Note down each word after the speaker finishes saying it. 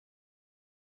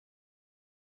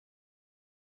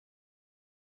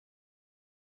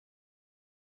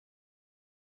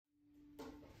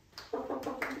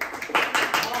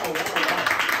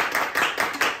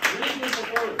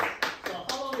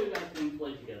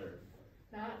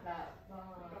have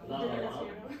that.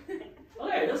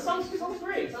 Okay, that sounds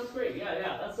great. Sounds great.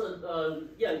 Yeah. That's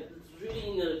it's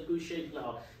really in a good shape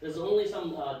now. There's only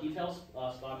some details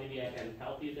spot. Maybe I can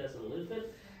help you guys a little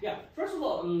bit. Yeah. First of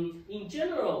all, in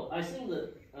general, I think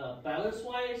that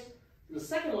balance-wise, the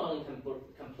second violin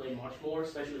can play much more,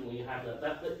 especially when you have that.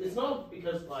 But it's not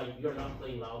because like you're not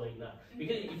playing loud enough.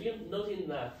 Because if you notice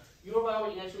that your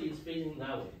violin actually is facing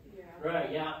that way.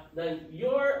 Right, yeah. Then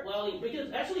your violin,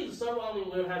 because actually the third violin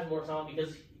will has more sound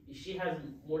because she has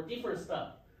more different stuff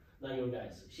than you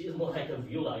guys. She is more like a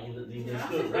viola in the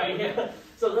school, right? Yeah.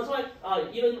 So that's why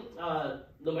even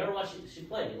no matter what she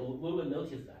played, we will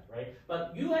notice that, right?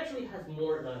 But you actually has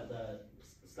more the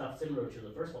stuff similar to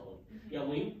the first one. Yeah,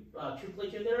 when you two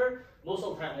play together, most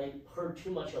of the time I heard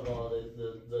too much about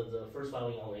the first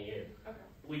violin on the air. Okay.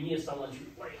 We need someone to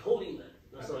like holding that.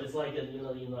 So it's like in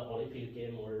the Olympic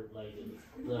game or like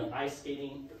the ice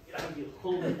skating, you have to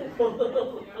hold it.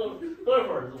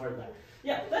 Whoever is word that.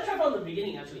 Yeah, let's try from the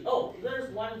beginning actually. Oh, there's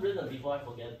one rhythm before I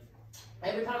forget.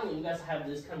 Every time you guys have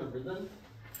this kind of rhythm,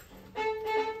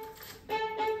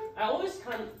 I always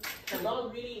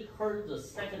cannot really heard the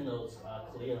second notes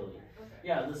clearly.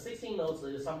 Yeah, the 16 notes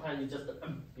is sometimes you just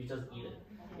eat it.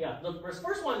 Yeah, the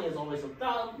first one is always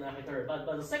down, but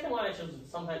the second one is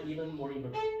sometimes even more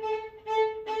even.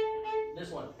 This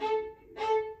one,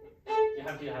 you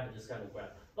have to have this kind of grab.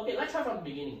 Okay, let's try from the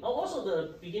beginning. Oh, also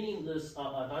the beginning, this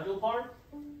nodule part,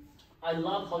 I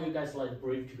love how you guys like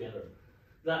breathe together.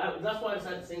 That's why I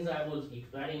said things I was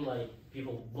expecting like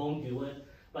people won't do it,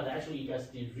 but actually you guys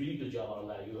did really good job on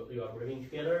that. You are breathing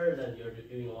together, then you're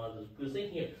doing a lot of good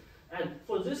things here. And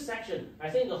for this section, I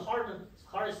think the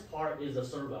hardest part is the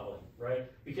third violin, right?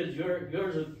 Because you're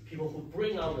the people who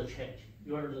bring out the change.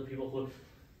 You're the people who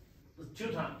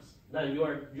two times. Now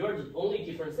you're the only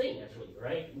different thing actually,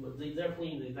 right? They're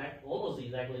playing almost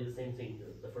exactly the same thing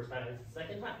the first time and the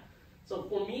second time. So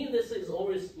for me, this is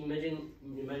always imagine.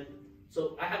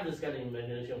 So I have this kind of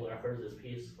imagination when I heard this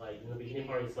piece, like in the beginning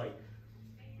part, it's like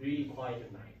really quiet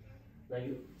at night. Now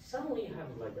you suddenly have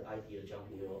like the idea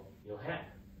jumping in your head.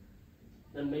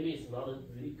 Then maybe it's not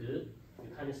really good. You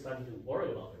kind of start to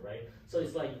worry about it, right? So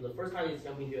it's like the first time it's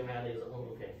jumping to your head is, oh,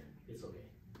 okay, it's okay.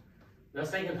 The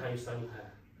second time you start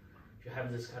to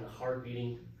have this kind of heart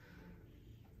beating,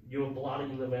 your blood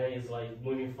in the vein is like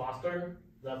moving faster.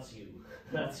 That's you.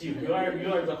 That's you. You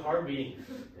are the heart beating.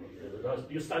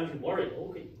 You start to worry.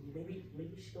 Okay, maybe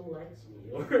she don't like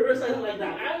me or something like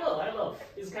that. I don't know.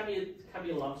 It can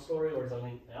be a love story or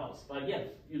something else. But yeah,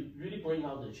 you really bring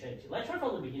out the change. Let's try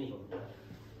from the beginning.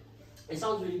 It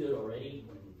sounds really good already.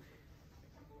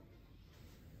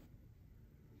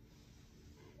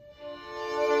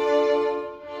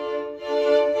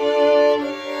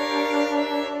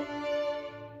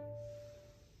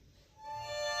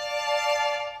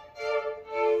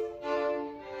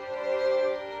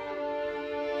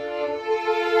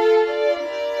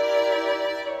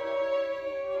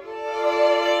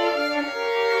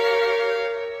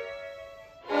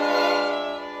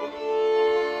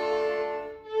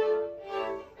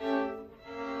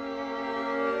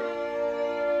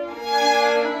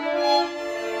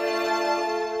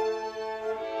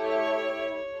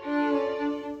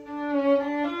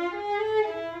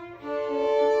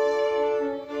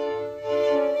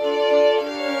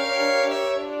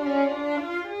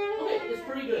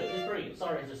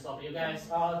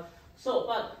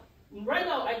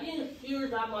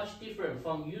 Different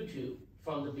from YouTube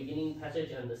from the beginning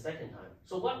passage and the second time.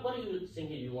 So what do you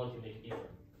think you want to make different?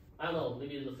 I don't know,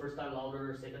 maybe the first time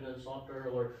louder, second time softer,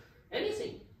 or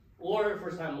anything. Or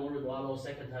first time more vibrato,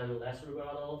 second time less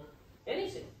vibrato,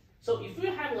 anything. So if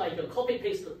you have like a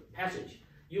copy-paste passage,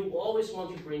 you always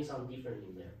want to bring something different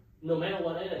in there, no matter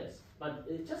what it is. But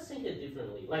just think it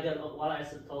differently. Like what I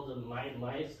told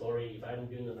my story, if I'm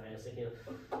doing the 9 second,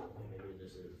 maybe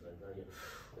this is like,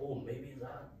 oh, maybe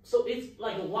that. So it's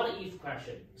like a what if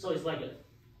question. So it's like a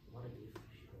what if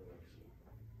she don't likes me?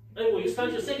 And when you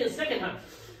start your second time,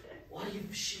 what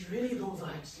if she really don't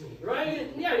likes me?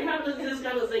 Right? Yeah, you have this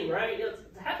kind of thing, right? It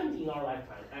happened in our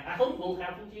lifetime. I hope it won't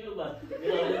happen to you, but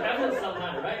it happens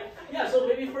sometime, right? Yeah, so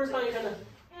maybe first time you kind of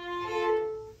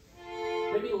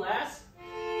maybe less.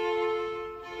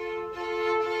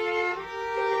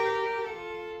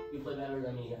 You play better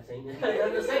than me, I think.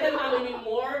 And the second time maybe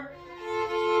more.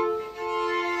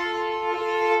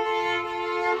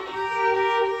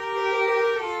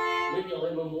 Maybe a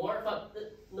little more, but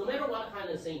no matter what kind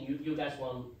of thing you guys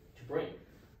want to bring.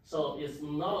 So it's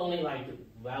not only like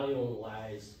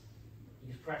volume-wise,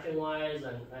 expression-wise,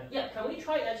 and yeah, can we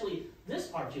try actually this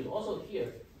part too, also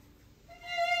here.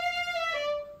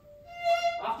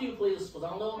 After after you play the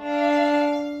sforzando,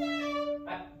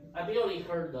 I barely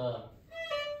heard the.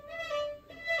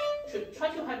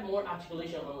 Try to have more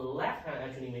articulation on the left hand.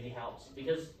 Actually, maybe helps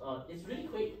because it's really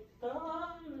quick.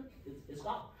 It's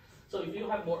gone. So if you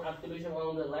have more articulation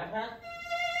on the left hand,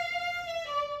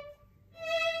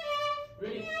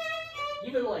 really,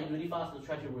 even like really fast,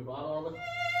 try to vibrato on it.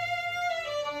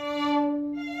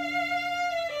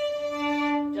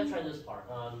 Just try this part.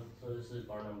 So this is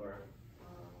bar number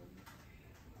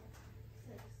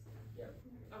 6. Yeah.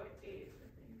 Oh wait, 8, I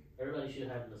think. Everybody should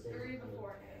have the same. 3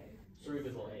 before A. 3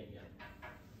 before A, yeah.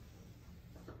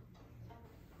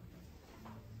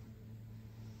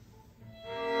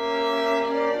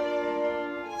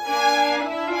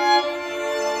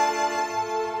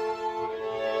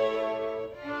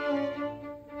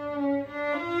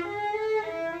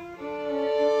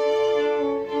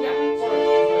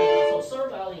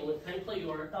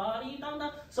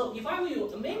 So if I were you,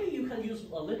 maybe you can use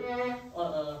a little,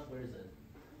 where is it?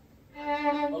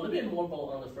 A little bit more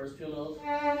bow on the first 2 notes.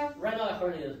 Right now I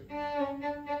heard it.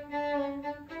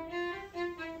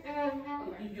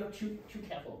 You're too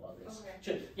careful about this.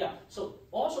 Okay. Yeah. So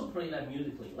also play that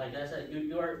musically. Like I said,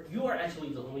 you are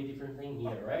actually the only different thing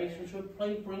here, right? So you should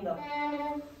bring that.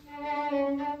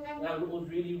 That would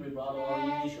really vibrato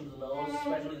on each of the notes,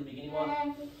 especially the beginning one.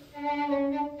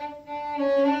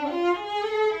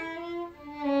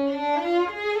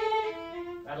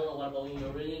 I don't know what bowing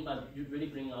you're reading, but you really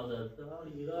bring out the. Try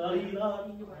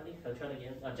it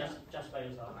again. Just by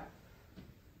yourself.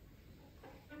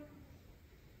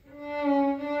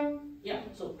 Yeah.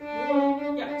 So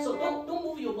don't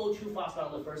move your bow too fast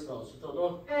on the first note. So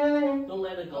don't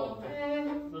let it go.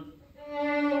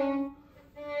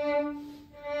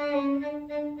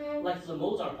 Like the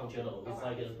Mozart concerto, it's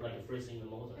like a phrasing the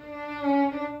Mozart.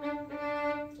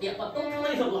 Yeah, but don't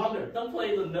play the longer. Don't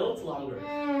play the notes longer.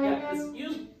 Yeah,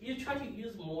 you try to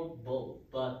use more bow,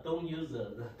 but don't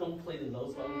don't play the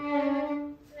notes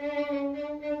longer.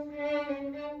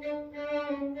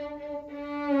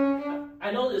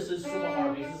 I know this is super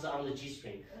hard because it's on the G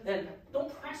string. Then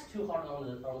don't press too hard on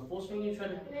the 4th string. You try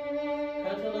to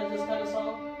like this kind of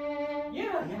song.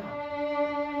 Yeah.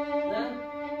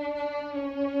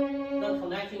 Then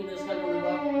connecting this kind of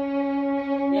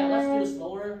reverb. Yeah, let's do it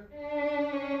slower.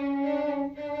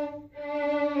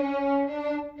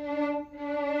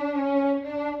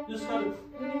 This kind of.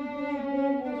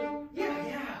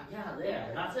 Yeah.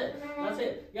 There. That's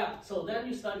it. Yeah. So then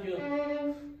you start to.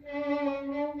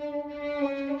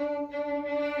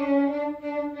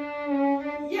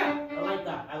 Yeah, I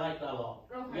like that a lot.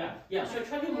 Okay. Yeah. So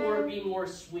try to be more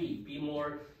sweet, be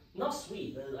more not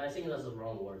sweet. I think that's the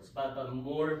wrong words, but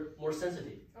more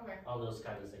sensitive. Okay. On those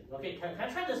kind of things. Okay, can I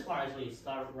try this part actually?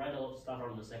 Start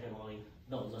from the second volume.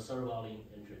 No, the third volume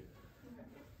entry.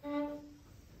 Okay.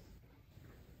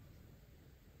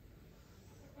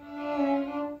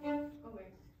 Oh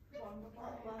wait.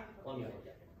 One more.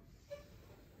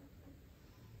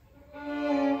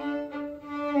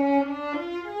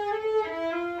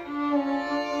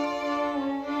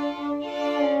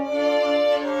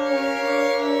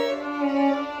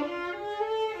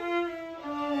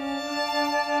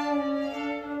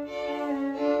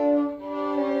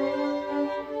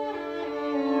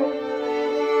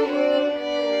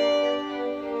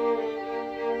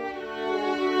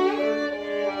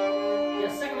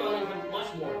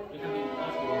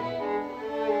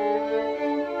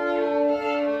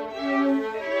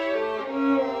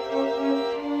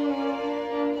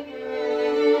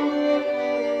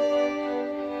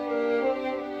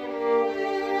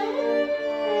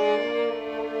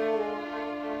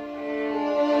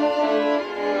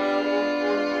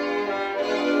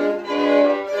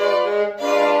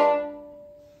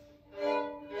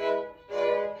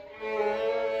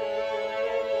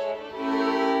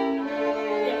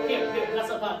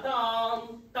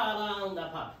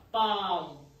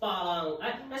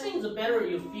 I think the better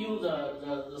you feel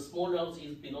the small notes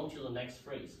is belong to the next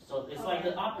phrase. So it's like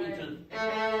the up into,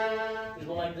 it's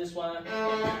not like this one,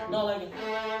 not like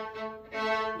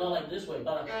this way,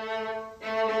 but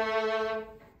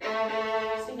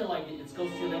think like it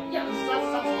goes to the that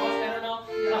sounds much better now.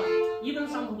 Even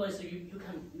some places you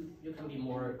can be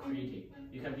more creative.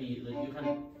 You can be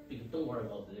don't worry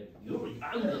about it.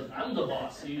 I'm the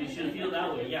boss. You should feel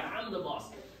that way. Yeah, I'm the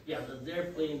boss. Yeah,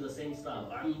 they're playing the same style.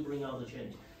 I'm bringing out the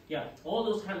change. Yeah, all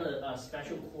those kind of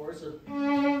special chords,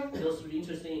 those are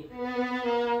interesting.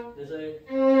 They say,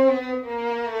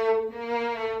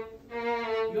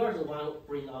 you are the one who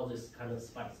bring out this kind of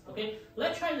spice. Okay,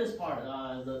 let's try this part.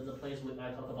 The place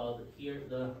I talk about here.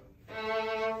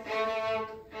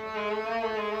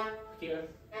 Here.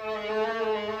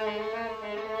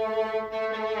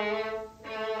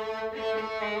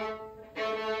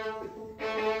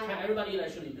 Can everybody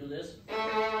actually do this?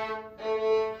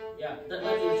 Yeah, then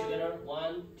let's do it together.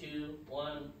 1, 2,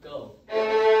 1, go.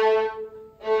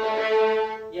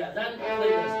 Yeah, then play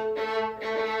this.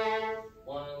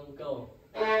 1, go.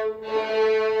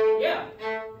 Yeah.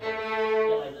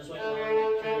 Yeah, like this way. 1,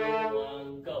 2,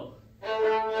 1, go.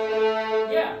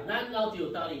 Yeah, then I'll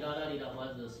do da di da da di da.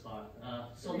 What's the spot?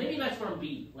 So maybe let's from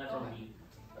B. Let's from B.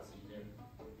 That's easier.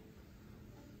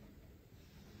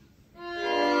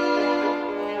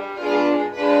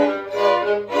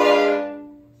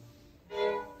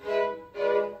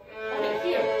 Okay,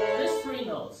 here, these 3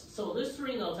 notes. So these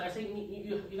 3 notes, I think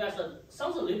you guys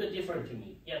sounds a little bit different to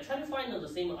me. Yeah, try to find the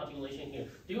same articulation here.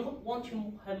 Do you want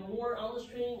to have more on the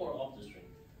string or off the string?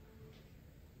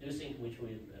 Do you think which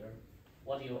way is better?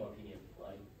 What's your opinion?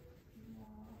 Like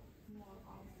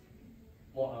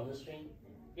more on the string?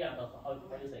 Yeah, but how do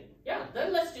you think? Yeah,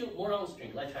 then let's do more on the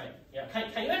string. Let's try it. Yeah,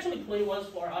 can you actually play once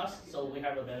for us so we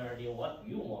have a better idea what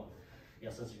you want? Yeah,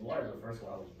 since you are the first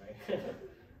one, right?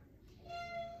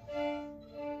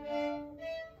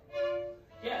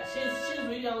 Yeah, she's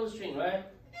really on the string, right?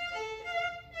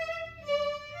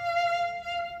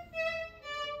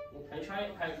 Can you try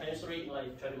it? Can you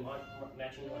try to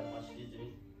matching what she's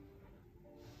doing?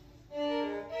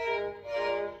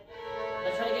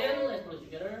 Let's try again. Let's put it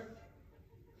together.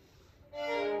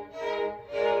 Let's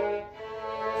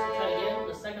try again.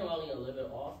 The second volume a little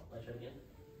bit off. Let's try again.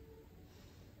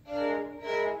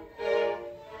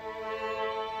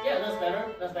 Yeah, that's better.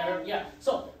 That's better. Yeah.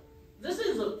 So this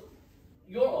is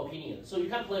your opinion. So you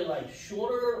can play like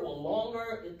shorter or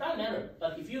longer. It doesn't matter.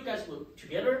 But if you guys put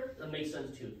together, that makes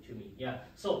sense to me. Yeah.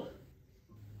 So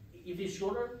if it's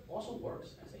shorter, also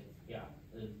works. I think. Yeah.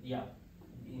 Yeah.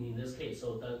 In this case,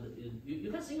 so you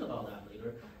can think about that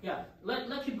later. Yeah.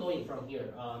 Let's keep going from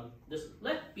here. Let's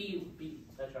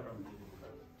try from B.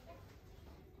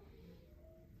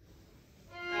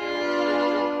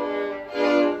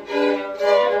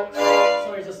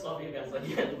 Sorry, just stop you guys. Like,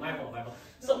 yeah, my fault.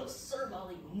 So third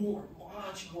volume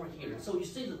much more here. So you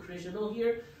see the crescendo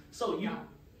here. So you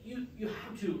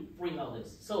have to bring out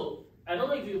this. So I don't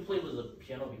know if you played with the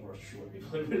piano before. Sure, you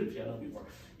played with the piano before.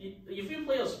 If you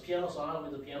play a piano sonata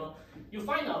with the piano, you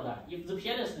find out that if the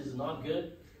pianist is not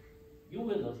good, you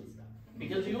will notice that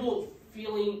because you will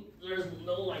feeling there's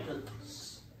no like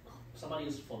somebody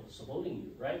is supporting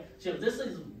you, right? So this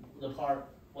is the part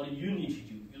what you need to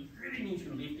do. You really need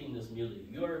to lift in this music.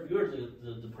 You're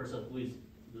the person who is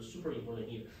the super important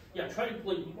here. Yeah, try to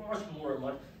play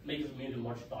make this music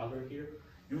much darker here.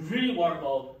 You really worry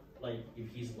about like if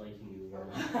he's liking you or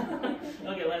not.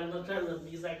 Okay, let's try the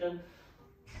B second.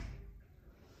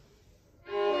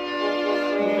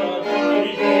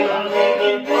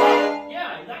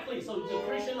 Yeah, exactly. So the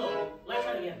crescendo. Let's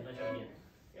try it again.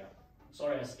 Yeah.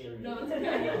 Sorry, I scared you. No, that's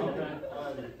okay.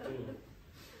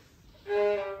 Okay.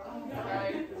 1, 2.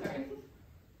 Sorry.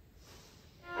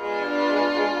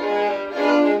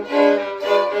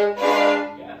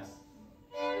 Yes.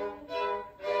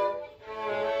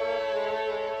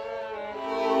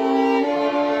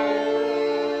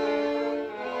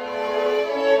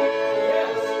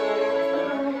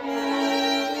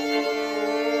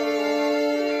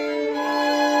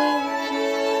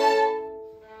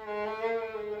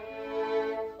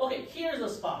 Okay, here's the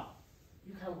spot.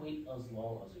 You can wait as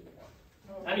long as you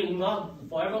want. I mean, not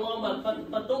forever long,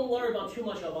 but don't worry about too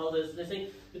much about this. They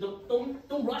say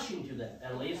don't rush into that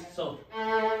at least. So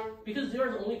because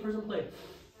you're the only person playing,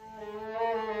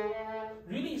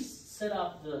 really set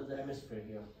up the atmosphere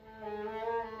here.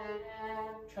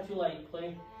 Try to like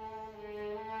play.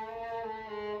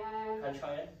 Can I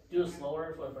try it? Do it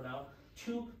slower for now.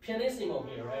 2 pianissimo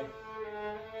here, right?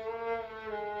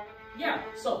 Yeah.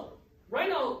 So. Right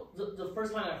now, the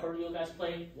first time I heard you guys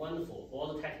play, wonderful. All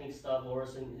the technique stuff,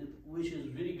 which is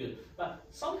really good. But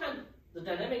sometimes the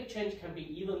dynamic change can be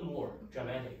even more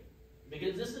dramatic.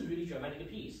 Because this is really dramatic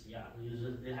piece. Yeah,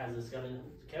 it has this kind of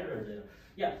character there.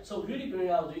 Yeah, so really bring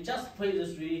it out. You just play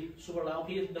this really super loud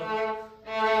piece. Then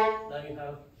you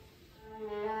have,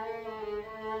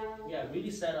 yeah,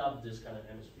 really set up this kind of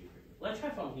atmosphere. Let's try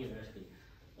from here, actually.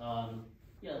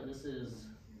 Yeah, this is...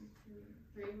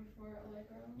 3 before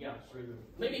Allegro? Yeah, 3 before.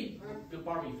 Maybe the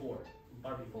bar before.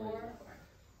 Bar before.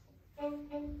 4.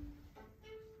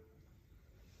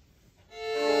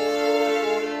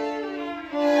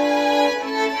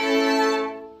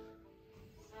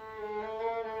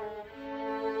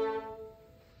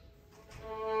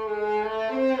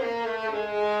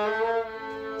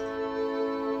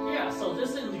 Yeah, so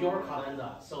this is your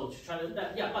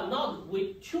but not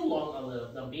with too long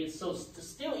on the beat. So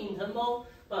still in tempo,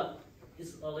 but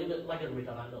it's a little bit like a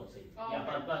ritornello. See,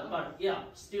 but yeah,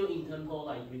 still in tempo,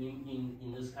 like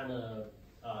in this kind of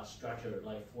structure,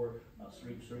 like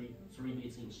three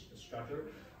beats in structure.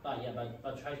 But yeah,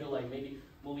 but try to like maybe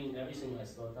moving everything like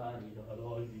slow down.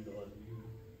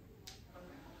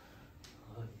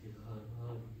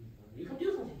 You can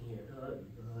do something here.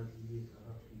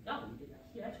 Yeah,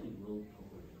 he actually wrote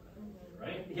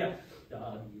right? Yeah.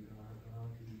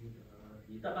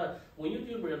 But when you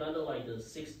do Violin like the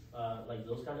six, like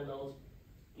those kind of notes,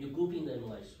 you grouping them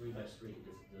like 3 by 3 is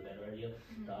the better idea.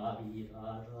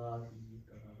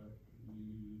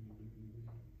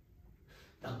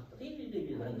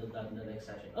 The next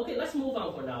section. Okay, let's move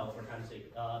on for now, for time's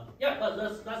sake. Yeah, but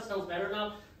that sounds better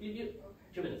now. You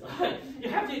 2 minutes. You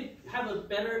have to have a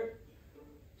better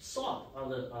thought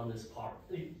on this part.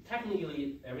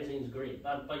 Technically, everything is great,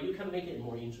 but you can make it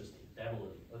more interesting,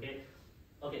 definitely. Okay,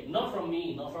 okay. Not from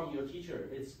me, not from your teacher.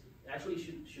 It's actually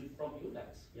should from you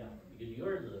guys. Yeah, because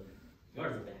you're the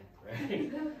band,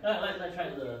 right? Let's try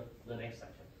the next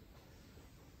section.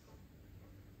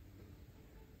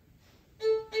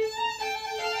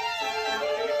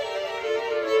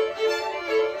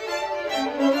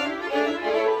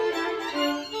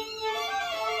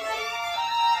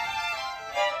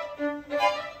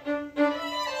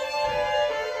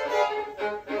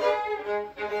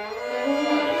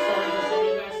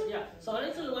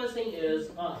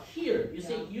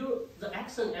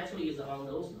 Actually is on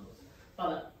those notes,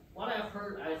 but what I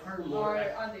heard more.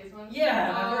 Or on these ones.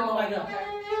 Yeah, I heard like a.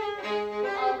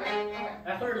 Okay. I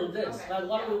heard of this. Like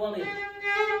what we wanted.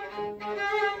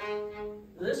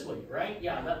 This way, right?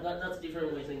 Yeah, that's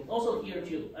different way thing. Also here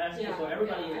too. I think for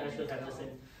everybody actually have the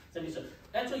same picture.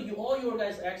 Actually, all your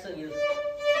guys' accent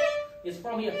is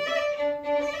from here.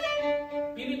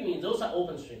 Believe me, those are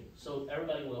open string, so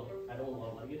everybody will. I don't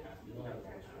want what you have. You don't have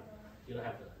open string. You don't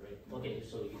have that, right? Okay,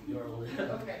 so you're only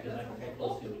Okay.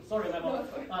 close to me. Sorry, my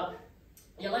fault.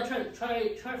 Yeah, let's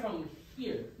try from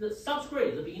here. The sounds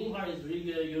great. The beginning part is really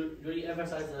good. You really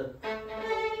emphasize the.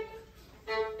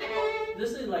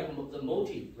 This is like the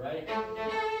motif, right?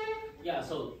 Yeah,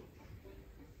 so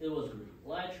it was great.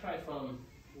 Let's try from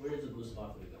where is a good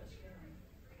spot for you guys?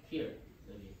 Here,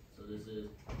 maybe. So this is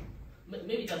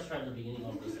maybe just try the beginning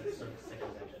of the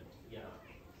second section. Yeah.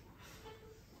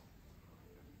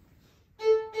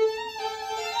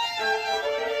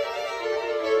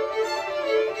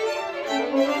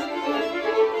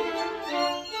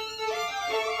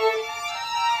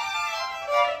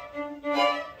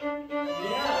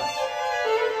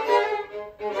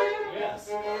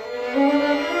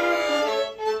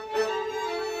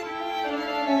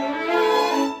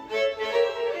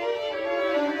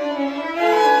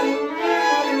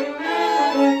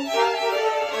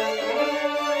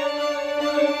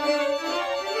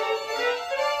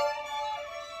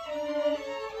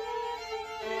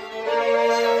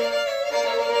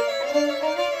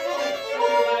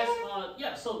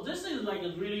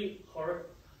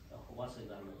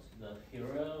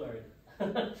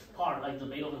 Part like the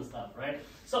Beethoven stuff, right?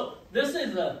 So this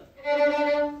is the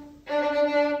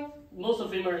most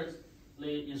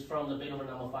famously is from the Beethoven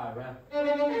number 5, right?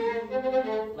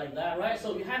 Like that, right?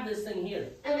 So you have this thing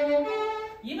here.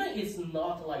 Even it's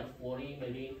not like 40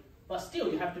 maybe, but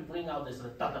still you have to bring out this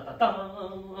like, da da da da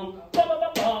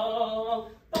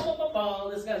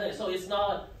this kind of thing. So it's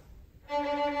not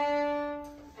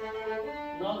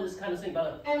this kind of thing,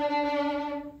 but.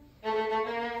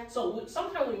 So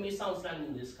sometimes we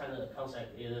misunderstand this kind of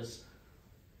concept is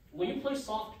when you play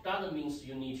soft, that means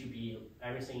you need to be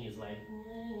everything is like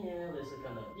this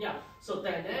kind of So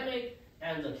dynamic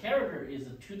and the character is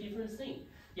 2 different things.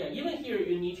 Yeah, even here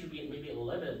you need to be maybe a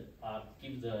little bit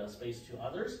give the space to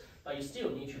others, but you still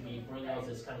need to be bring out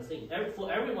this kind of thing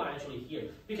for everyone actually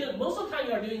here, because most of the time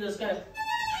you are doing this kind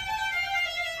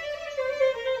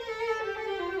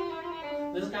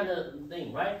of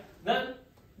thing, right? Then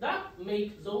that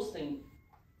makes those things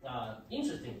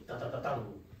interesting.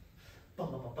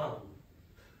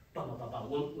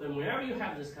 Whenever you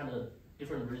have this kind of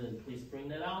different rhythm, please bring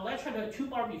that out. Let's try the 2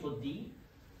 bar before D.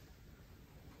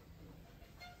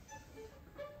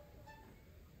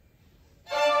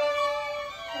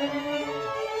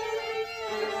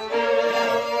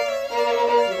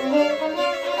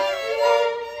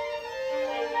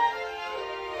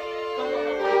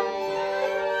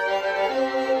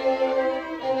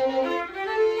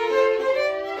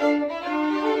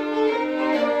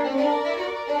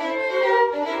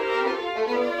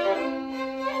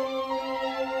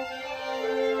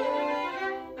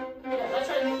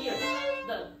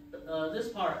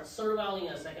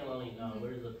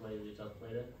 the play we just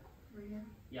played it? Right here.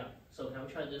 Yeah. So can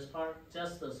we try this part?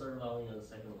 Just the third violin and the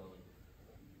second violin.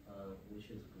 Which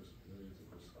is good, really is a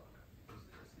good spot.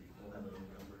 Just you don't have the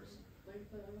numbers.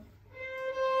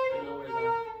 You know where is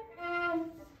that?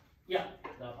 Yeah,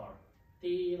 that part.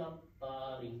 Dee la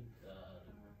ba dee da.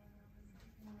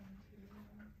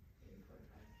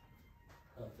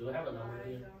 Do we have a number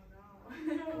here? I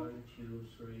don't know. 1, 2,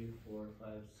 3, 4, 5,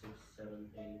 6, 7,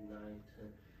 8, 9,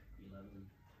 10, 11,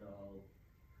 12,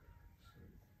 13,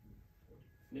 14.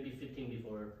 Maybe 15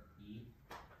 before E.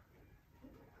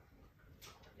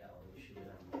 Yeah, well, we should have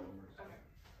numbers. Okay.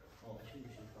 Oh, actually, we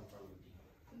should come from D.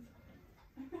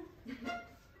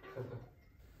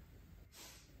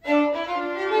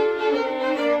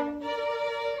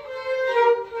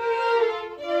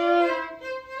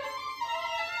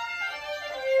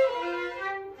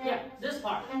 Yeah, this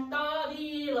part. Da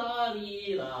dee la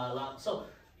dee la la. So,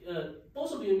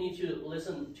 both of you need to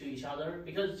listen to each other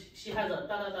because she has a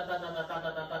da da da da da da da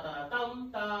da da da da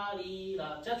dum da dee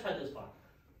la. Just try this part.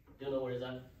 Do you know where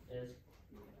that is?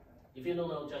 If you don't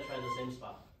know, just try the same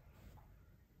spot.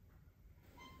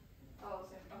 Oh,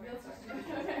 same. Okay, sorry.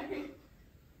 Okay.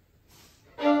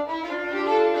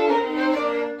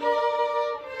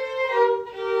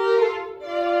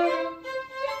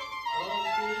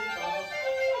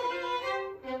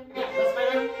 Yeah, that's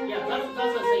better. Yeah,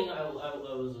 that's the thing I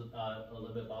was a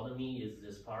little bit bothered me is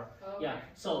this part. Okay. Yeah,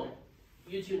 so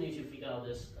you two need to figure out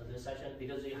this section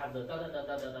because you have the da da da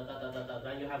da da da da da da,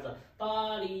 then you have the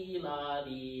ba li la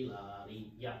li la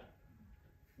li. Yeah,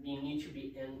 you need to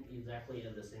be in exactly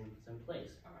at the same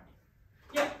place. Okay.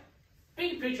 Yeah,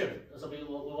 big picture. So we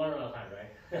run out of time,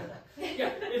 right?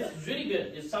 Yeah, it's really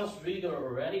good. It sounds really good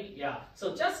already. Yeah.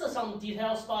 So just some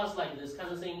detail spots like this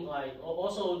kind of thing. Like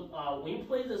also when you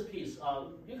play this piece,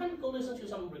 you can go listen to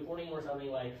some recording or something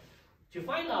like to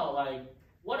find out like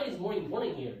what is more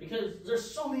important here because there's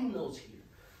so many notes here.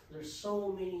 There's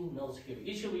so many notes here.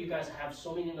 Each of you guys have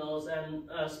so many notes, and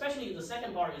especially the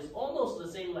second part is almost the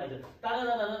same like the da da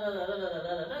da da da da da da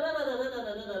da da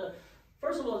da da da.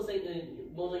 First of all, the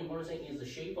most important thing is the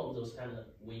shape of those kind of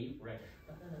wave, right?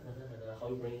 How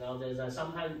you bring out this, and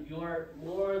sometimes you are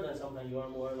more, then sometimes you are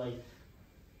more like,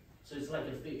 so it's like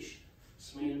a fish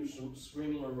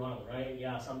swimming around, right?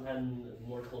 Yeah, sometimes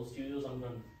more close to you,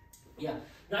 sometimes, yeah.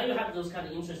 Now you have those kind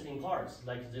of interesting parts,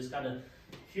 like this kind of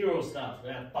hero stuff,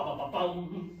 yeah. Ba ba ba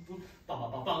bum, ba ba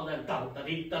ba bum, then da da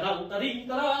dee da da da dee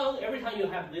da da. Every time you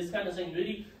have this kind of thing,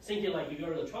 really thinking like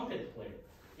you're the trumpet player.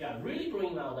 Yeah, really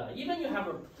bring out that. Even you have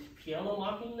a piano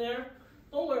marking there,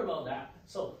 don't worry about that.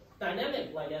 So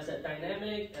dynamic, like I said,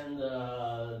 dynamic and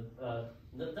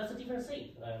that's a different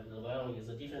thing. The violin is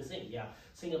a different thing. Yeah,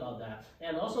 think about that.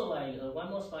 And also like one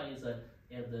more spot is at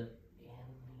the ending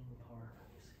part.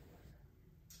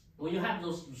 When you have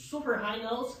those super high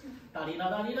notes, da di da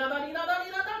da di da da di da da di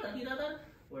da da da di da da.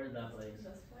 Where is that place?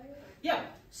 Yeah.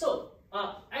 So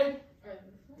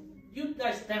you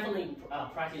guys definitely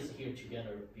practiced here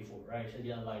together before, right? So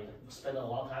yeah, like spend a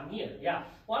lot of time here. Yeah.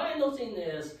 What I'm noticing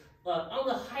is on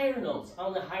the higher notes,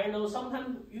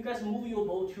 sometimes you guys move your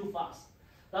bow too fast.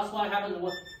 That's what happened.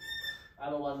 I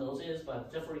don't know what notes is,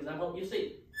 but just for example, you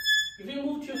see, if you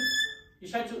move too, you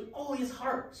try to, oh, it's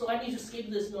hard, so I need to skip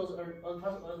this note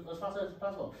as fast as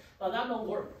possible. But that don't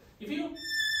work. If you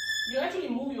actually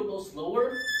move your bow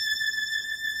slower.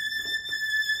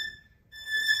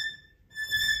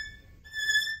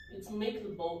 It's make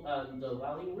the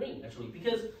violin ring actually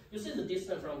because you see the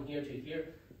distance from here to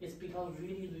here, it's become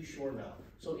really, really short now.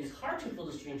 So it's hard to put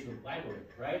the string to vibrate,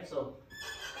 right? So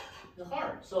it's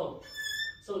hard. So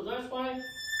that's why.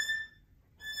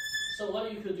 So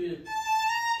what you could do,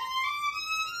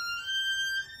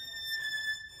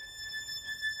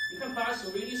 you can press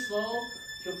really slow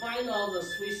to find out the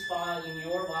sweet spot in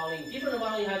your violin. Different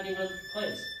violin have different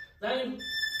place. Then you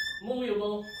move your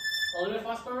bow a little bit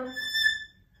faster.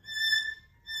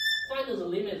 Find the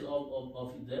limits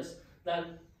of this,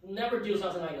 then never do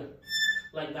something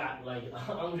like that, like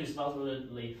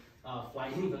unresponsibly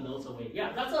flying the notes away.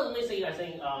 Yeah, that's the only thing I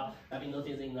think I've been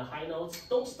noticing the high notes.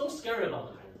 Don't scare about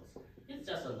the high notes. It's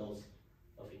just a note,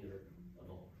 a finger, a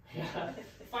bow. Yeah,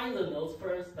 find the notes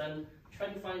first, then try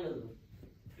to find the.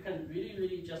 You can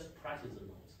really just practice the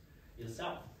notes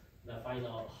yourself. Then find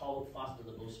out how fast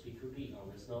the bow speed could be on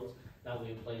these notes. Then when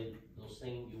you play those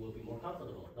things, you will be more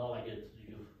comfortable. Not like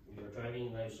you're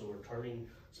driving, right? So we're turning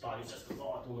spot. You just I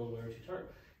don't know where to turn.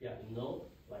 Yeah, you know,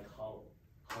 like how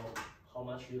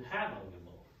much you have on your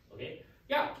bow. Okay.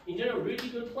 Yeah, in general, really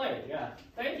good play. Yeah,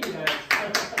 thank you guys.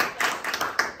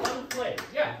 Fun play.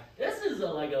 Yeah, this is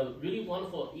like a really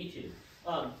wonderful etude.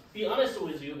 Be honest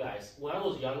with you guys. When I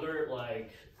was younger,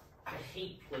 like I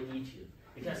hate playing Etude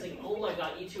because I think, oh my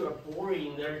god, Etude are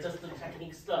boring. They're just the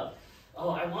technique stuff.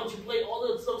 Oh, I want to play all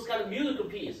those kind of musical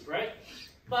pieces, right?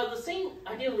 But the thing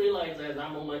I didn't realize at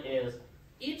that moment is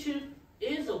Etude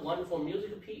is a wonderful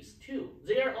musical piece too.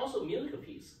 They are also musical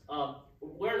piece.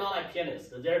 We're not like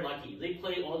pianists. They're lucky. They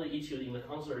play all the Etude in the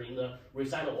concert, in the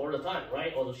recital all the time,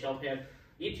 right? Or the Chopin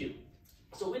Etude.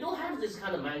 So we don't have this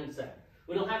kind of mindset.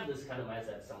 We don't have this kind of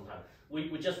mindset sometimes.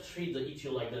 We just treat the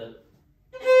Etude like the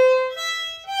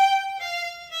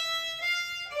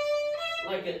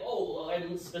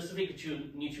I'm specific to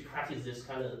need to practice this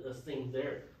kind of thing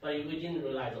there. But we didn't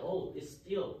realize, oh, it's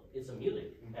a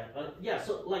music. Yeah,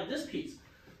 so like this piece,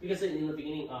 because in the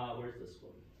beginning, where's this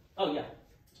one? Oh yeah.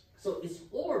 So it's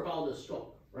all about the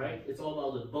stroke, right? It's all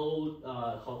about the bow,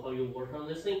 how you work on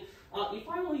this thing. If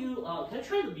I were you, can I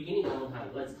try the beginning one more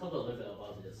time? Let's talk a little bit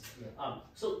about this. Yeah.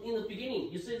 So in the beginning,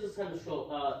 you see this kind of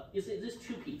stroke, you see this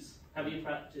two piece. Have you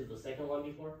practiced the second one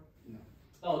before? No.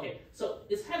 Oh, okay, so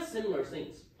it has similar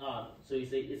things. So you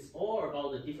see, it's all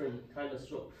about the different kind of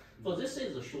stroke. So this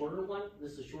is a shorter one,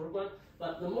 this is a shorter one,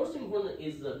 but the most important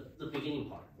is the beginning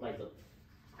part, like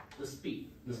the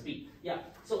speed, Yeah,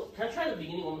 so can I try the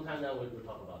beginning one more time, now we'll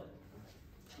talk about it.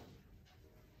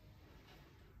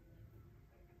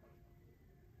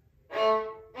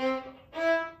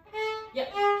 Yeah,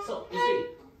 so you see,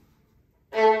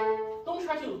 don't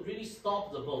try to really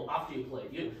stop the bow after you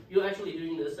play. You're actually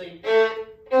doing the same.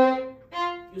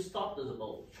 You stop the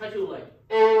bow. Try to like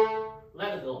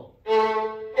let it go. I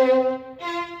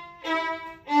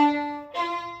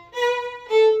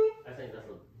think that's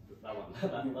that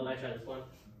one. But let's try this one.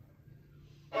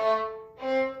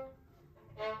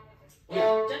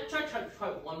 Yeah, just try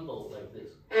one bow like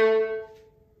this.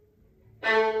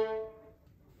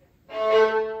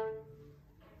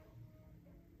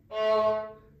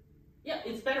 Yeah,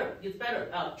 it's better. It's better.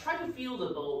 Try to feel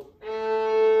the bow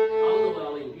on the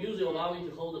violin. Use your violin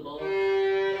to hold the bow.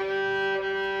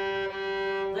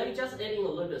 Then you just adding a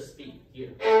little bit of speed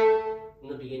here in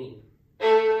the beginning.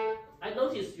 I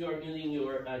noticed you are using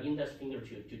your index finger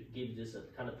to give this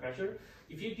kind of pressure.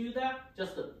 If you do that,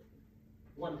 just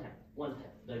one tap,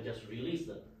 then just release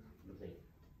the thing.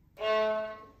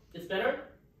 It's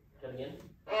better. Try it again.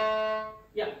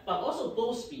 Yeah, but also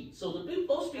bow speed. So the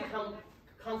bow speed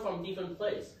come from different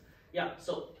place. Yeah,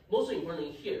 so most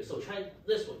importantly here. So try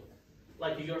this one,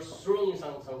 like you're throwing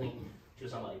something to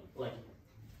somebody. Like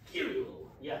here you go.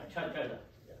 Yeah, try that.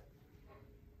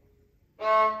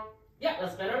 Yeah. Yeah,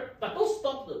 that's better. But don't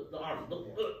stop the arm.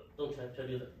 Don't try to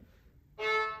do that.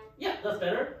 Yeah, that's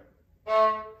better.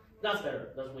 That's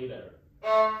better. That's way better.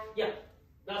 Yeah,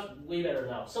 that's way better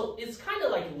now. So it's kind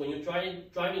of like when you're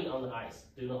driving on the ice.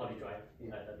 Do you know how to drive?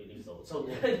 Yeah. I believe so. So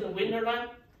in the winter time,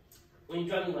 when you're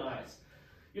driving on the ice,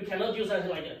 you cannot do something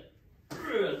like that.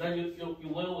 Then your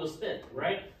wheel will spin,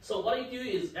 right? So what you do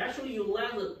is actually you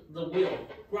let the wheel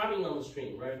grabbing on the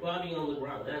string, right? Grabbing on the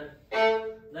ground, and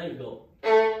then you go.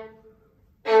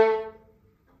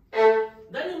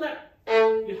 Then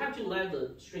you have to let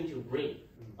the string to ring.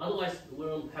 Otherwise, we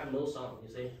will have no sound.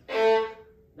 You see,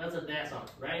 that's a bad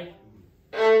sound, right?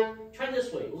 Try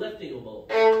this way, lift your bow,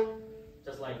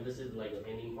 just like this is like the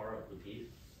ending part of the piece.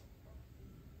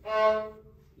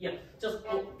 Yeah, just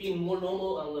being more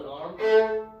normal on the arm.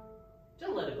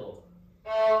 Just let it go.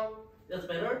 That's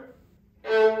better.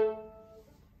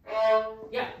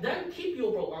 Yeah, then keep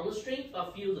your bow on the string,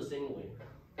 but feel the same way.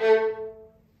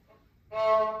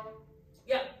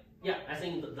 Yeah, I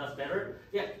think that's better.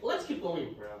 Yeah, let's keep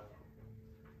going.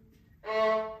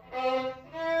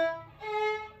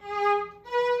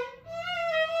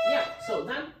 Yeah, so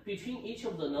then between each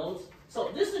of the notes,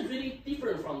 so this is really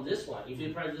different from this one. If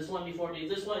you practice this one before,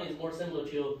 this one is more similar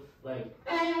to like,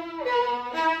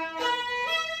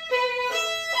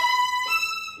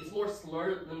 it's more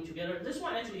slurred them together. This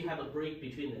one actually have a break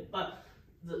between it, but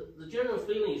the general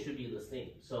feeling should be the same.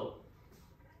 So.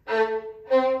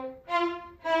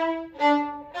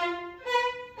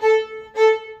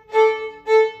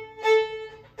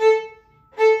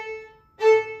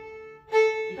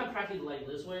 You can practice like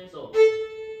this way, so.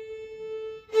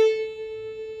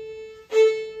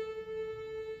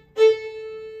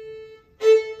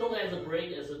 Don't add the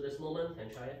break as at this moment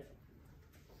and try it.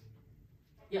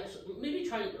 Yeah, so maybe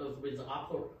try it with the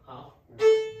upper half.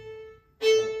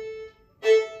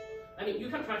 I mean, you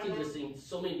can practice this in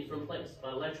so many different places,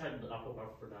 but let's try the upper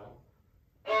part for now.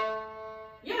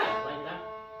 Yeah, like that.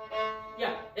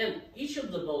 Yeah, and each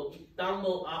of the bow, down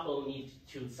bow, up bow need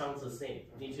to sound the same.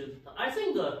 I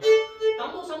think the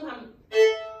down bow sometimes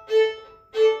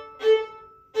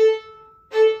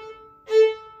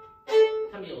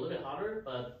can be a little bit harder,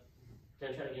 but can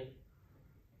I try again?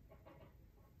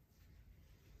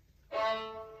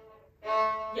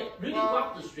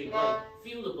 string, like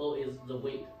feel the bow is the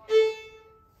weight.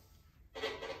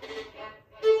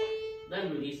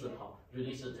 Then release the power,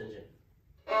 release the tension.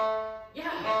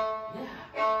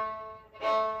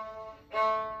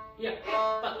 Yeah.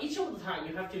 But each of the time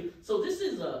you have to. So this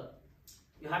is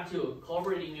you have to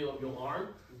coordinate your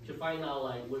arm to find out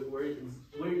like where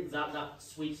is that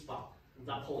sweet spot,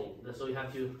 that point. So you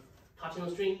have to touch the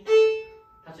string,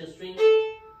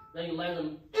 then you let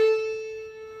them.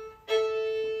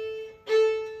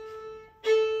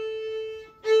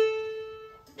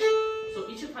 So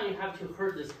each time you have to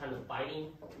hear this kind of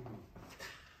biting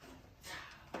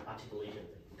articulation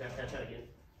thing. You guys can try again.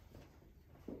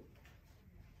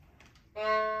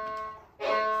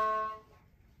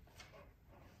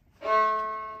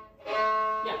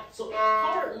 Yeah, so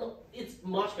power, it's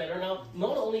much better now,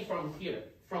 not only from here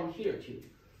too,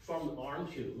 from the arm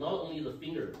too, not only the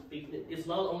finger, it's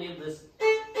not only this,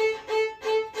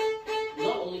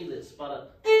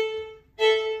 but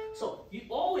so you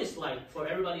always, like, for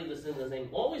everybody listening to the thing,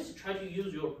 always try to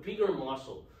use your bigger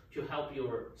muscle to help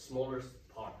your smaller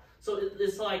part. So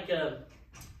it's like,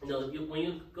 you know, when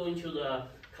you go into the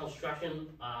construction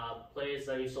place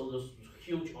and you saw this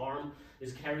huge arm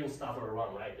is carrying stuff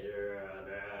around, right?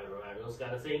 Those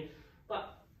kind of thing.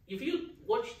 But if you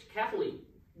watch carefully,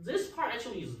 this part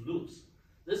actually is loose.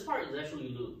 This part is actually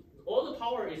loose. All the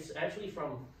power is actually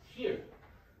from here.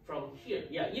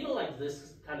 Yeah, even like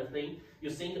this kind of thing, you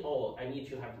think, oh, I need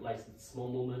to have like small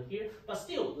movement here, but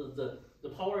still the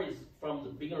power is from the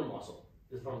bigger muscle.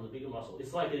 It's from the bigger muscle.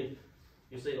 It's like you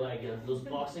say like those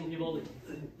boxing people,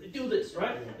 they do this,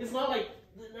 right? It's not like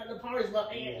the power is not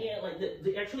like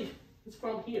they actually, it's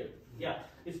from here. Yeah,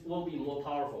 it will be more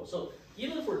powerful. So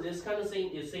even for this kind of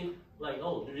thing, you think like,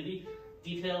 oh, really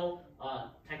detailed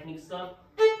technique stuff.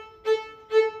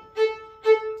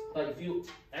 But if you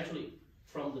actually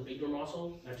from the bigger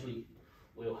muscle, actually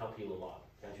will help you a lot.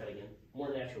 Can I try it again?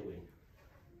 More natural way.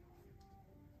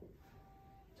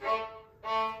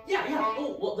 Yeah.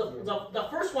 Oh, well, the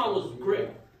first one was great.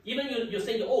 Even you're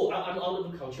saying, oh, I'm able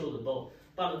to control the bow.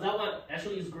 But that one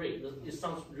actually is great. It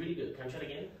sounds really good. Can I try it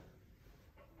again?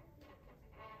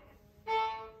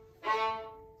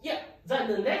 Yeah. Then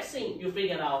the next thing you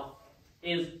figure out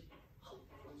is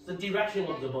the direction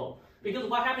of the bow. Because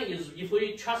what happens is if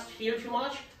we trust here too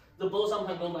much, the bow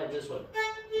sometimes goes like this way.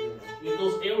 It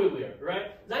goes everywhere,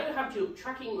 right? Then you have to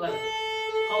tracking like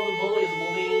how the bow is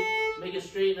moving, make it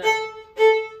straight.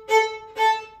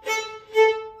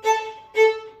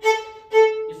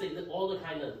 You see all the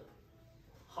kind of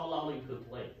how loud you could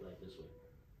play like this way.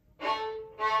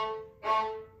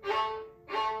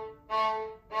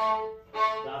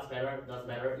 That's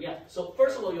better. Yeah. So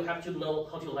first of all, you have to know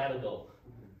how to let it go.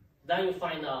 Then you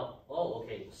find out, oh,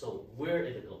 okay, so where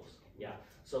it goes. Yeah.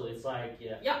 So it's like,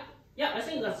 yeah, I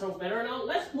think that sounds better now.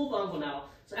 Let's move on for now.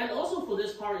 So, and also for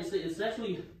this part, it's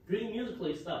actually really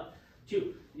musically stuff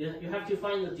too. You have to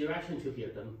find the direction to hear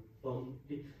them. Bum,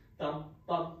 di, dum,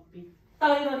 bum, di, da,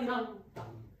 da, di, dum, dum,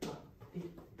 bum, di,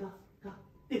 da, da,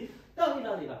 di, da, di,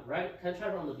 da, di, dum. Right? Can I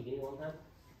try from the beginning one time?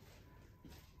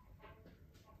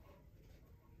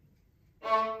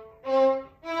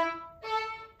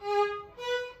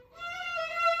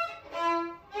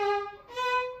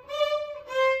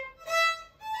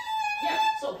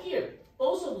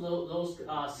 Those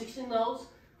 16 notes,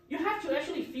 you have to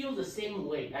actually feel the same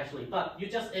way actually, but you're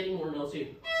just adding more notes here.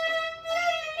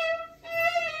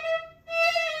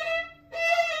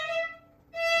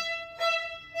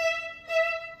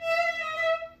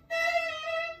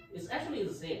 It's actually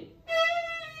the same.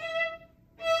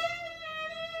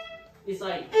 It's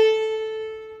like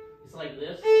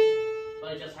this,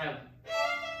 but I just have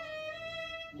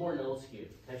more notes here.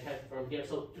 I check from here,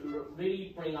 so to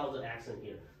really bring out the accent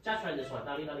here. Just try this one.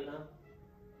 Da, da, da, da.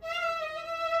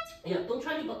 Yeah, don't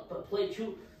try to play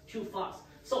too fast.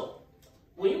 So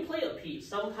when you play a piece,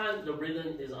 sometimes the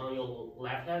rhythm is on your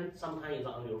left hand, sometimes it's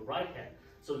on your right hand.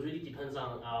 So it really depends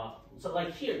on so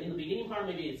like here in the beginning part,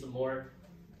 maybe it's more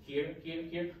here.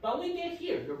 But when we get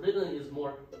here, the rhythm is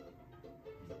more.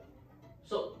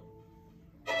 So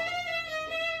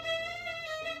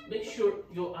make sure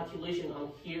your articulation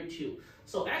on here too.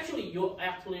 So actually, your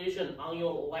articulation on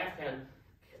your left hand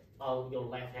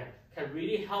can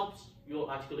really help your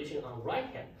articulation on right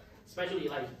hand, especially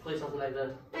like play something like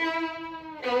that.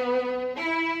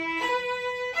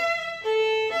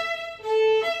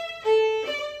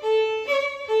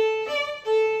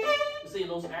 You see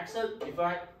those accents? If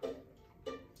I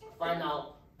find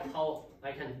out how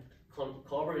I can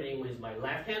cooperate with my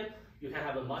left hand, you can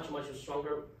have a much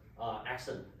stronger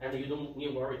accent, and you don't need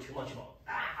to worry too much about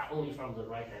only from the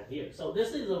right hand here. So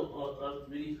this is a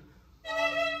really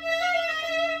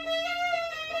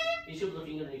each of the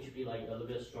fingers need to be like a little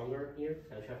bit stronger here,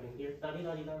 kind of trapping here. Da di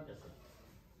da di da. Just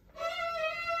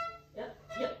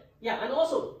like. Yeah, and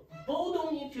also bow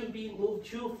don't need to be moved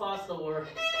too fast or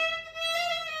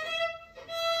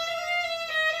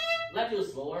let's do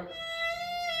it slower.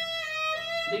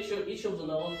 Make sure each of the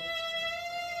notes.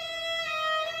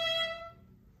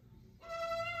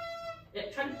 Yeah,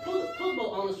 try to pull the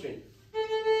bow on the string.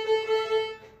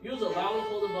 Use the violin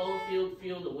for the bow.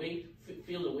 Feel the weight.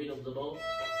 Feel the weight of the bow.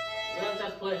 Then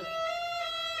just play.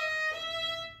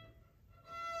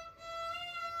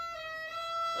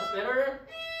 That's better.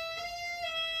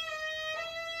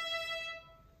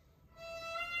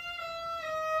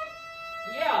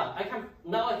 Yeah, I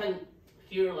can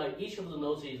hear like each of the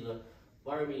notes is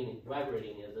vibrating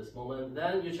at this moment.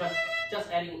 Then you just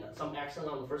adding some accent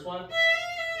on the first one.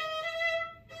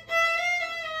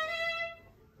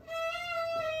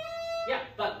 Yeah,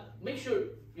 but make sure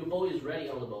your bow is ready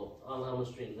on the bow on the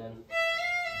string. Then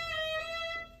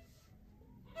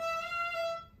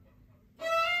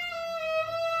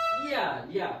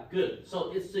yeah, good.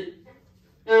 So it's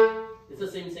the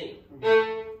same thing.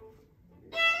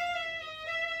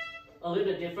 A little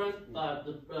bit different, but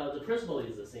the principle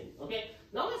is the same. Okay,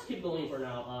 now let's keep going for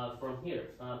now. From here,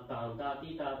 da da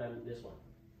di da, then this one.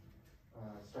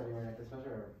 Starting right at this measure?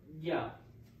 Or? Yeah,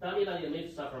 da di da, you need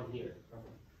to start from here. Okay.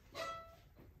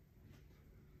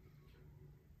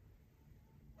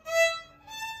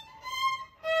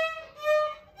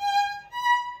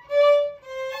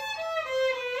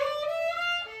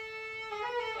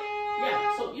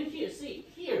 Yeah, so you see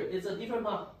here it's a different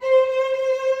part.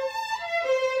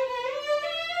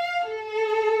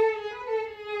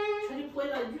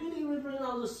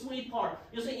 The sweet part.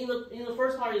 You see, in the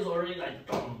first part is already like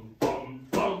bum bum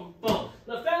bum bum.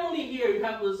 The family here, you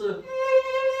have this.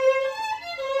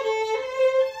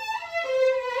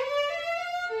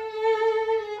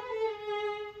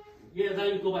 Yeah, then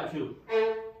you go back to.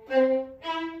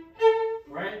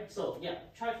 Right. So yeah,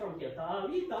 try from here. Da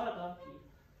di da da.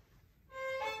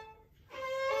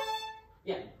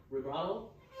 Yeah,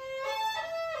 vibrato.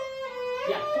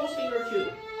 Yeah, pulse finger too.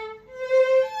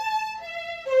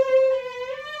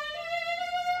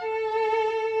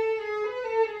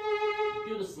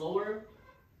 Slower.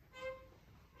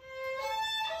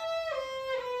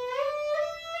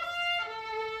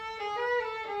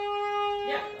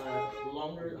 Yeah,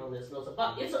 longer on this note,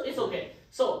 but it's okay.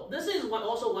 So this is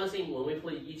also one thing when we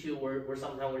play Etude, where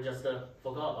sometimes we just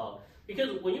forgot about,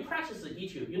 because when you practice the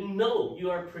Etude, you know you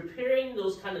are preparing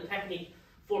those kind of technique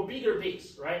for bigger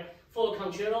bass, right? For a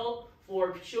concerto,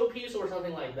 for showpiece or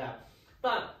something like that.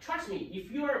 But trust me,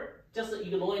 if you are just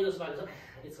ignoring this part,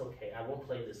 it's okay. I won't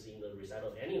play this in the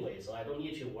recital anyway, so I don't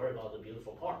need to worry about the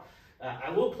beautiful part. I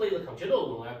will play the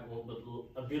concerto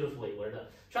beautifully.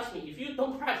 Trust me, if you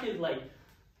don't practice like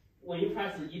when you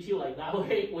practice the Etude like that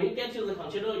way, when you get to the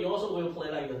concerto, you also will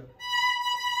play like the.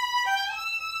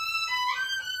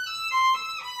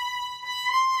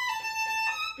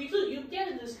 Because you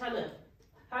get this kind of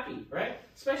happy, right?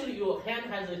 Especially your hand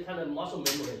has a kind of muscle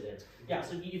memory there. Yeah,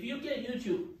 so if you get used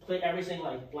to play everything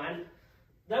like blank,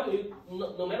 then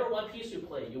no matter what piece you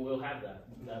play, you will have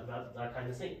that kind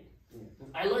of thing.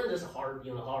 I learned this in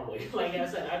the hard way. Like I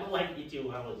said, I don't like Etude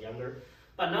when I was younger,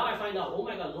 but now I find out, oh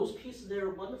my God, those pieces, they're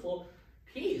wonderful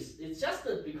pieces. It's just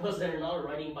that because they're not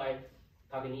writing by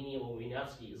Paganini or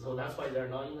Wieniawski, so that's why they're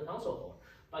not in the concert hall.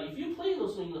 But if you play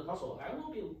those in the concert hall, I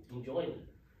will be enjoying it.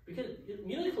 Because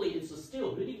musically, it's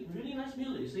still really, really nice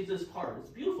music. You see this part, it's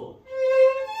beautiful.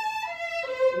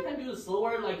 You can do it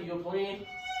slower, like you're playing.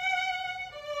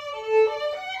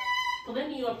 But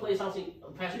then you play something,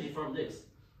 a passage from this.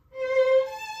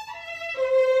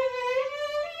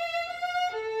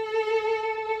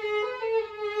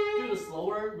 Do it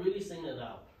slower, really sing it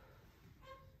out.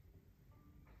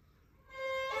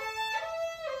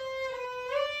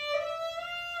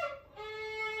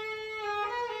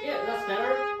 Yeah, that's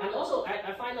better. And also,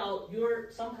 I find out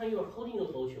sometimes you're holding the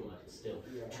bow too much still.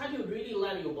 Yeah. Try to really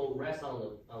let your bow rest on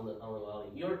the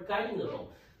violin. You're guiding the bow.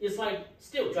 It's like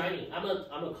still driving. I'm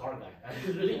a car guy.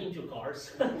 I'm really into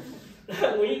cars.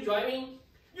 When you're driving,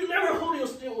 you never hold your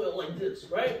steering wheel like this,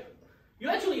 right? You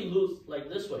actually lose like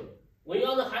this way. When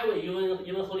you're on the highway, you're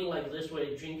even holding like this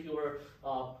way, drink your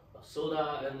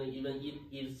soda and even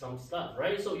eat some stuff,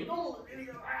 right? So you don't really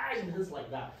intense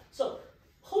like that. So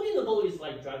holding the bow is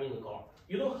like driving the car.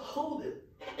 You don't hold it.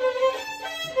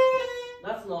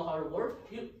 That's not how it works.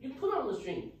 You put on the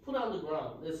string, put on the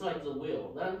ground. It's like the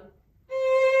wheel. Then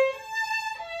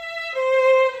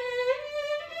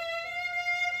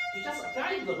you just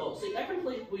guide the bow. See, I can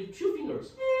play with 2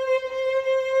 fingers.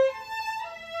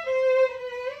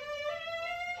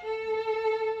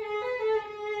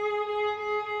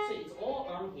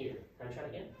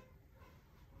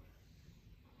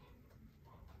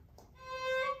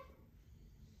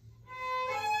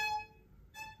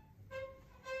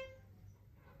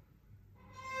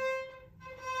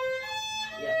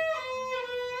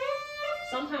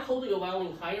 sometimes holding your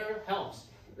violin higher helps.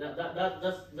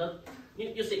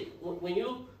 You see, when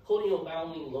you holding your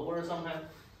violin lower sometimes,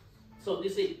 so you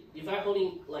see, if I'm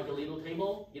holding like a little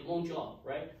table, it won't drop,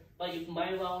 right? But if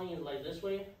my violin is like this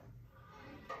way,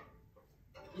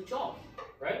 it drops,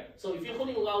 right? So if you're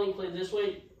holding a violin played this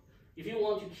way, if you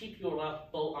want to keep your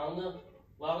bow on the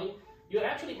violin, you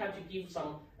actually have to give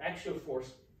some extra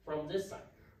force from this side,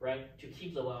 right, to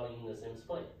keep the violin in the same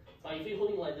place. But if you're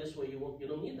holding like this way, you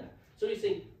don't need that. So you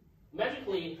see,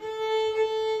 magically, it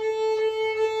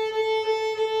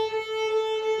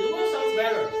will sound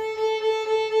better.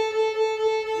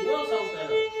 It will sound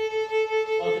better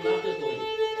automatically.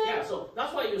 Yeah, so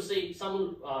that's why you see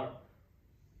some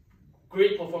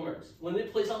great performers, when they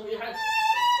play something behind,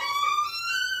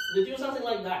 they do something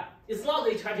like that. It's not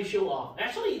they try to show off.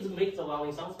 Actually, it makes the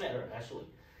violin sound better, actually.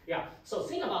 Yeah, so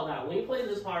think about that. When you play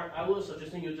this part, I will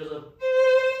suggest you just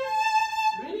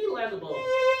really let the bow.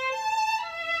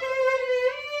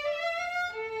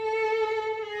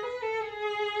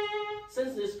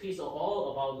 Since this piece is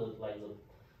all about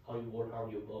how you work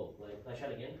out your bow. Let's try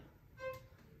it again.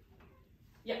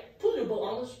 Yeah, put your bow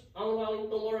on the violin.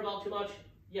 Don't worry about too much.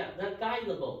 Yeah, then guide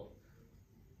the bow.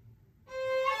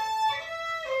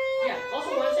 Yeah,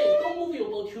 also one thing, don't move your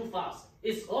bow too fast.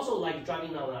 It's also like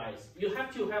driving down the ice. You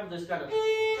have to have this kind of,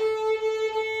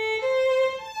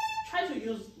 try to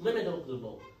use limit of the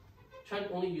bow. Try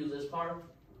to only use this part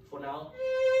for now.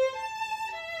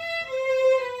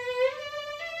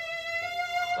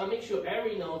 But make sure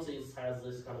every note has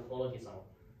this kind of quality sound.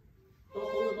 Don't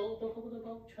hold the bow, don't hold the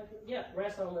bow. Try to, yeah,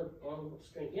 rest on the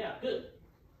string. Yeah, good.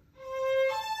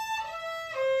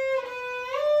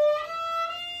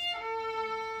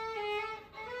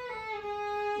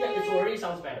 Yeah, it already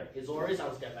sounds better. It already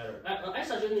sounds better. I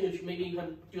suggest maybe you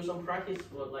can do some practice,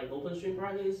 like open string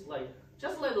practice, like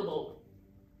just let the bow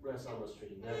rest on the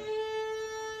string. Yeah.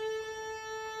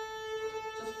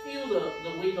 Just feel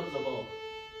the weight of the bow.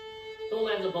 Don't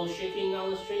let the bow shaking on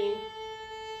the string.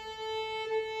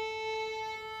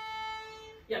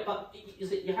 Yeah, but you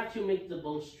see, you have to make the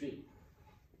bow straight.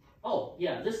 Oh,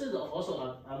 yeah, this is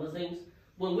also other things.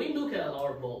 When we look at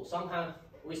our bow, sometimes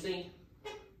we think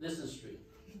this is straight.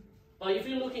 But if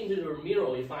you look into your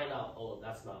mirror, you find out, oh,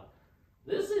 that's not.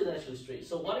 This is actually straight.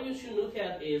 So what you should look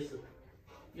at is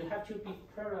you have to be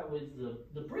parallel with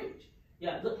the bridge.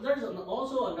 Yeah, there's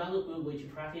also another good way to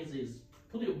practice is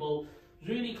put your bow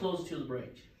really close to the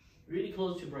bridge. Really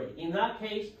close to the bridge. In that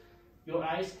case, your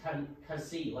eyes can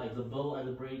see like the bow and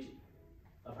the bridge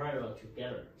are parallel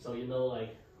together. So you know,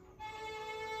 like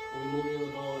when you're moving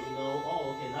the bow, you know, oh,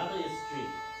 okay, that is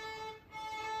straight.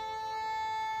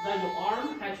 Then your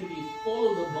arm has to be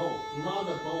follow the bow, not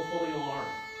the bow follow your arm.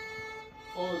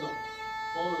 Follow the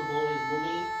bow is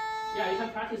moving. Yeah, you can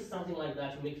practice something like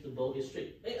that to make the bow is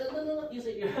straight. No, you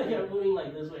see, you're moving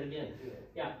like this way again.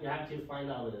 Yeah, you have to find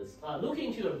out this.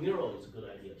 Looking into a mirror is a good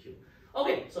idea too.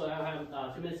 Okay, so I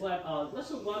have 2 minutes left. Let's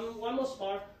do one more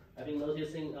part. I've been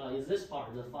noticing is this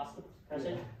part, the fast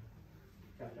passage.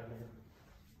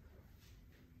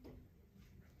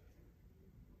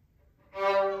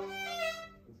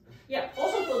 Yeah,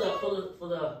 also for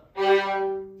the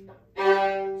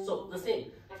so the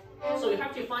same. So you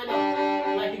have to find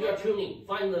out, like you are tuning,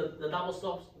 find the double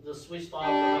stops, the sweet spot,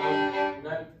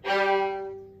 then try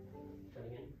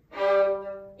again.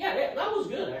 Yeah, that was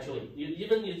good actually. You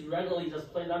randomly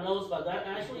just play that notes, but that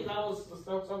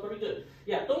was sound very good.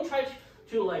 Yeah, don't try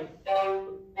to like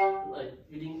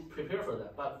you didn't prepare for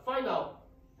that, but find out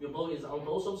your bow is on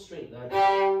both of string. Then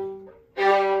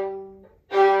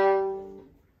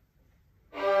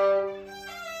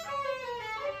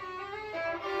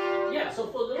so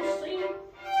for those things,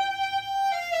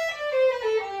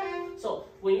 so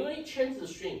when you change the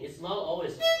string, it's not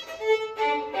always.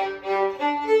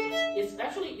 It's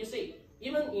actually, you see,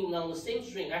 even on the same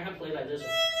string, I can play like this.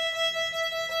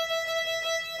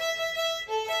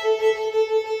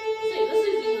 See, this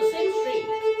is in the same string.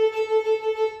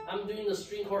 I'm doing the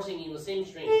string coursing in the same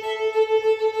string.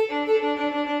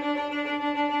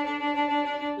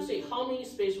 You see how many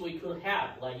space we could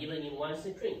have, like even in one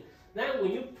string. Then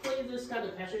when you play this kind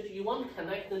of passage, you want to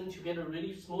connect them together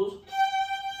really smooth.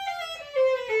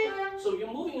 So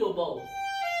you're moving your bow.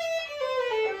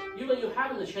 Even you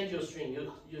haven't changed your string,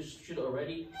 you should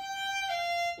already.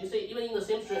 You see, even in the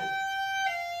same string,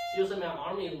 you see my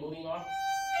arm is moving off.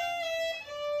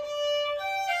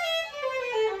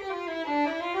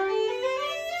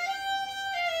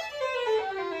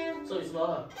 So it's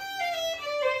not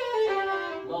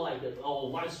like that. Oh,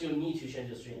 once you need to change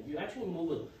the string, you actually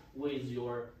move it with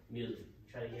your music.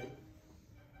 Try again.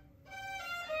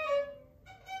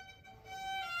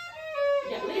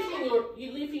 Yeah,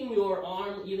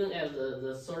 sound even as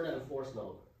the third and fourth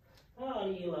note.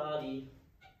 La-di-la-di.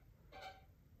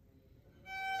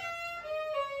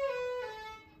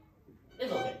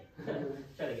 It's okay.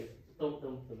 Try it again. Don't be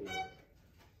worried.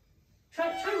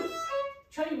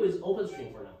 Try with open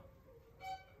string for now.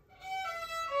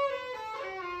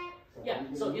 Yeah,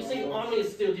 so you see Army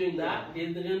is still doing that.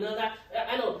 Did you know that?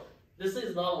 I know this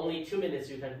is not only 2 minutes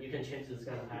you can change this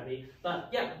kind of heavy. But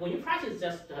yeah, when you practice,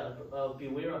 just be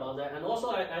aware about that. And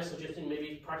also I suggested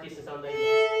maybe practicing something. You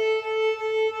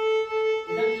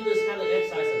can do this kind of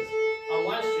exercises on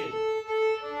one string.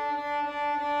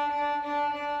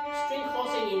 String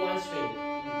crossing in one string.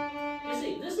 You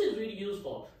see, this is really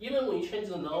useful. Even when you change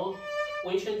the note,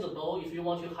 when you change the bow, if you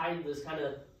want to hide this kind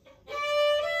of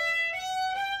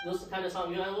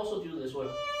sound, you can also do this one.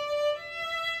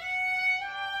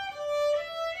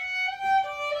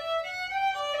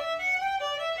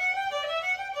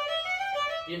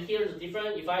 You hear the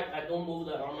difference if I don't move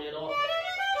the arm at all.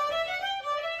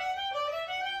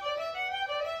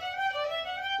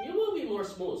 You will be more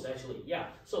smooth actually. Yeah.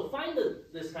 So find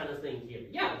this kind of thing here.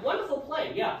 Yeah, wonderful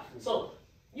play. Yeah. So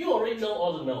you already know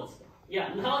all the notes.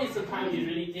 Yeah. Now is the time you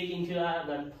really dig into that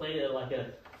and play it like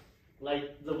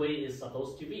the way it's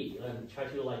supposed to be, and try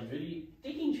to really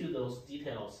dig into those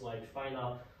details, like find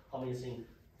out how many things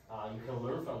you can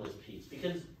learn from this piece.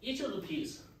 Because each of the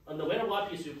piece, no matter what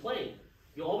piece you play,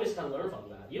 you always can learn from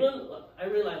that. Even I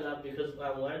realize that because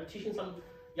when I'm teaching some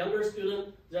younger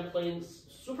students, they're playing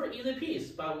super easy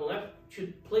piece, but when I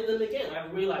should play them again, I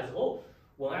realized, oh,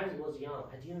 when I was young,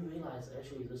 I didn't realize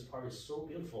actually this part is so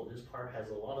beautiful. This part has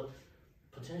a lot of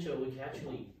potential we can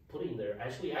actually put in there.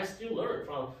 Actually, I still learn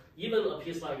from even a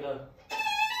piece like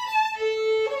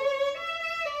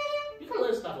you can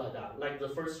learn stuff like that. Like the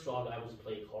first stroke I was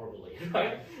playing horribly,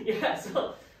 right? Yeah,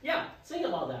 so yeah, think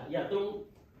about that. Yeah, don't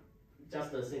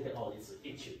just think that, oh, it's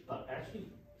itchy, but actually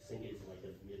think it's like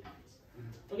a mid piece.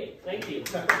 Okay, thank you.